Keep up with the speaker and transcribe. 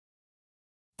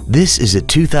This is a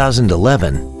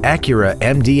 2011 Acura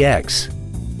MDX.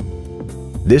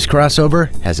 This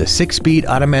crossover has a 6-speed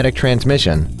automatic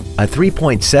transmission, a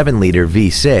 3.7-liter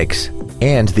V6,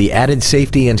 and the added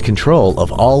safety and control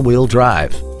of all-wheel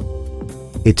drive.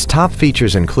 Its top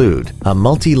features include a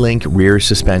multi-link rear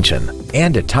suspension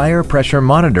and a tire pressure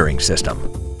monitoring system.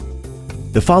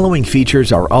 The following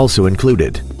features are also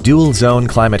included: dual-zone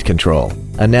climate control,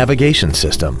 a navigation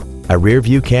system, a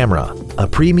rear-view camera, a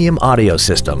premium audio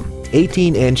system,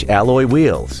 18-inch alloy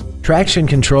wheels, traction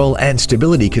control and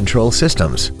stability control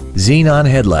systems, xenon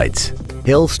headlights,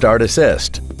 hill start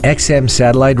assist, XM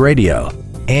satellite radio,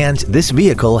 and this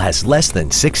vehicle has less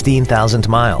than 16,000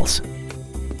 miles.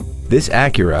 This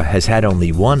Acura has had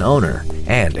only one owner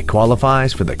and it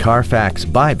qualifies for the Carfax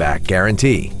buyback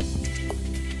guarantee.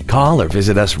 Call or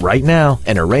visit us right now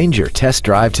and arrange your test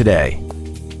drive today.